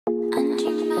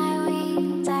Under my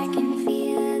wings, I can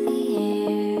feel the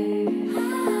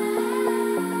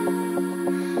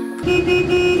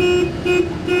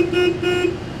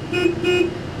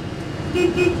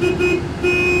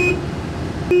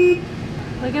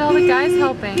Look at all the guys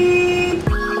helping.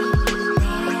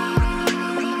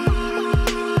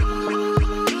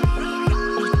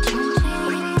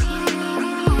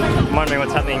 I'm wondering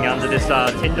what's happening under this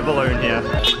Tinder balloon here.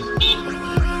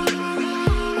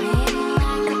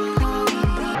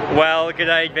 Well,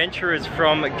 g'day adventurers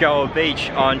from Baga Beach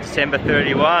on December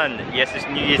 31. Yes, it's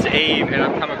New Year's Eve and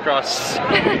I've come across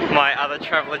my other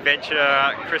travel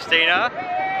adventurer, Kristina.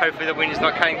 Hopefully the wind is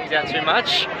not cutting things out too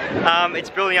much. It's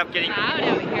building up, getting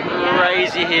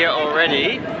crazy here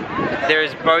already. There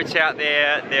is boats out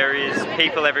there, there is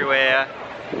people everywhere.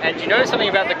 And do you know something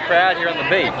about the crowd here on the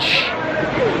beach?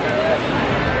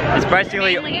 It's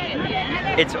basically,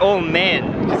 it's all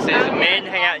men. It says men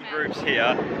hang out in groups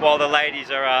here, while the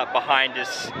ladies are behind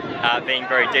us being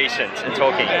very decent and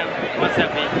talking. One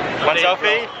selfie. One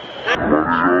selfie?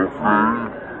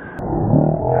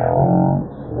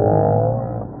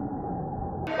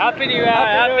 Happy New Year!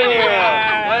 Happy New Year!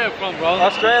 Where are you from, bro?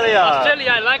 Australia!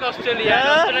 Australia, I like Australia.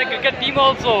 Yeah? Australia cricket team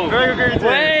also. Very good team.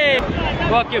 Hey!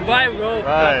 Okay, bye, bro.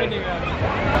 Bye. Happy New Year.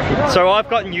 So I've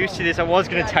gotten used to this. I was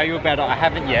going to tell you about it. I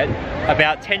haven't yet.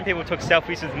 About 10 people took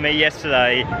selfies with me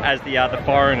yesterday as the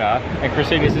foreigner, and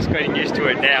Kristina's just getting used to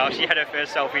it now. She had her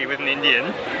first selfie with an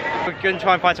Indian. We're going to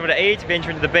try and find somewhere to eat,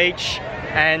 venture into the beach,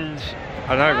 and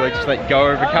I don't know, really just let go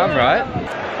overcome, right?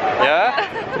 Yeah?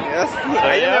 Yes. So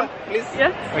yeah? Please.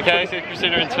 Yes. Okay, so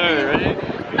Kristina in two. Ready?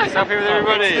 Selfie with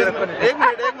everybody. One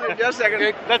minute, just a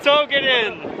second. Let's all get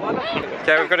in.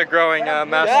 Okay, we've got a growing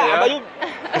mass here.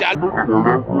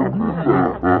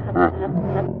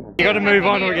 You got to move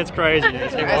on or it gets crazy.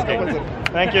 Let's keep walking.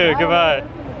 Thank you. Goodbye.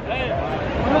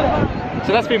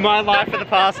 So that's been my life for the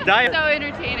past day. So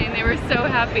entertaining. They were so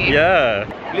happy. Yeah.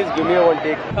 Please give me one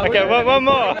take. Okay, one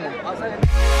more.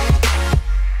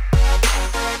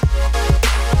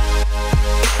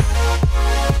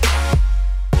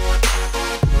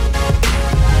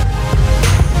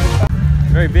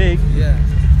 Very big. Yeah.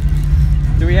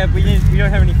 Do we have? We don't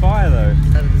have any fire though.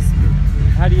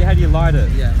 How do you light it?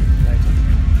 Yeah. Lighter.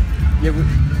 Yeah,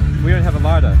 we don't have a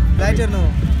lighter. Lighter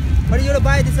no. But you have to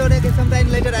buy this one. Sometime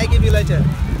later I give you lighter.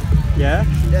 Yeah.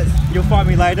 Yes. You'll find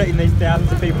me later in these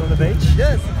thousands of people on the beach.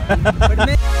 Yes.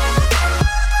 But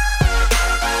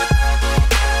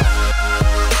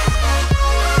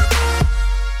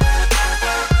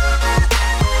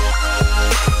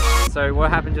So what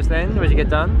happened just then? What did you get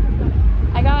done?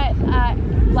 I got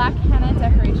black henna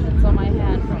decorations on my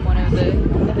hand from one of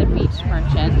the beach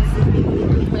merchants. I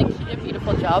think she did a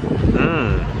beautiful job.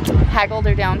 Haggled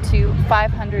her down to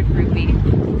 500 rupee,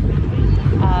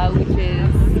 which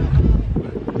is,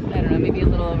 I don't know, maybe a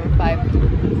little over 5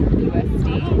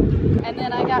 USD. And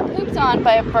then I got pooped on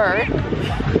by a bird,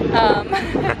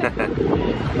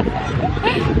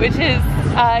 which is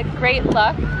great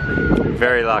luck.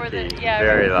 Very lucky,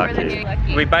 very lucky.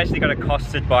 We basically got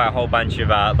accosted by a whole bunch of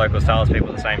local salespeople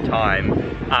at the same time.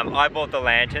 I bought the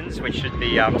lanterns, which should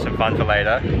be some fun for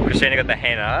later. Kristina got the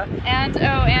henna. And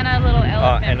a little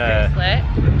elephant bracelet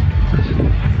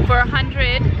for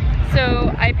 100.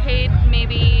 So I paid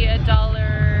maybe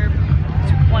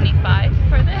 $1.25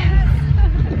 for this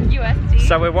USD.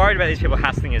 So we're worried about these people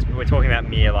hassling us, but we're talking about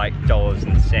mere like dollars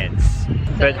and cents.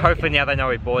 But hopefully now they know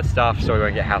we bought stuff, so we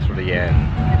won't get hassled again.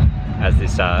 As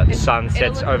this sun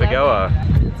sets over Goa.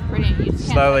 It's pretty.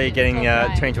 Slowly getting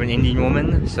turned into an Indian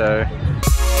woman, so.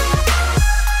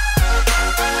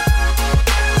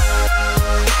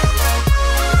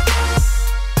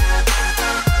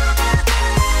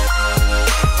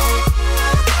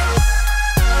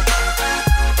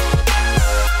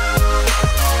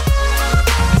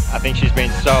 I think she's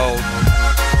been sold.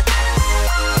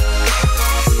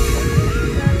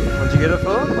 What did you get it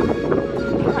for?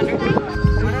 100.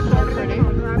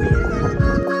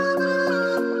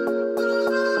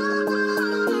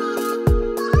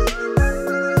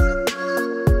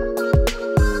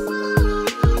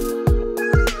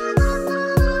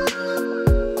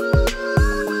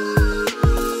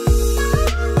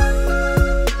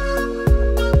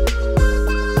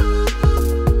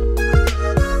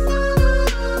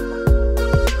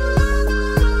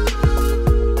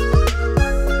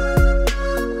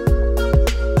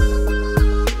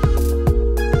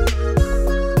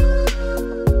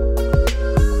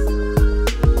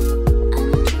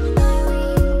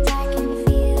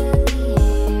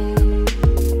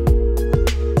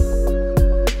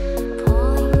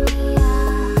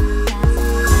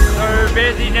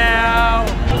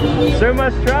 So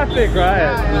much traffic,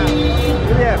 right?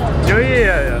 Yeah.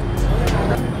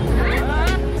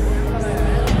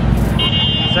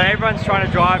 So everyone's trying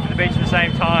to drive to the beach at the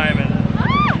same time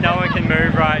and no one can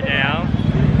move right now.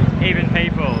 Even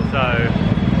people, so.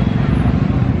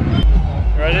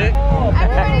 Ready?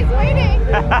 Everybody's waiting.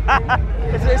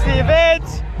 It's the event!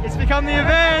 It's become the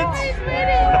event!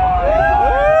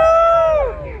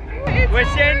 We're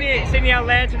sending our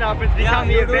lantern up. It's become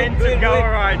the event of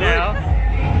Goa right now.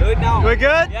 Do it now. We're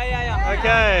good? Yeah.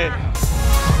 Okay.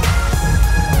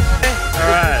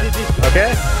 Alright.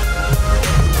 Okay.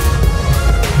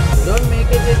 Don't make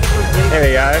it just to break. Here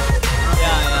we go.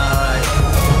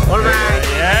 Alright.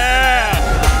 Yeah!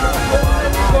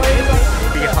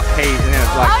 Big hot haze and then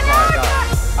it's like. Oh, no.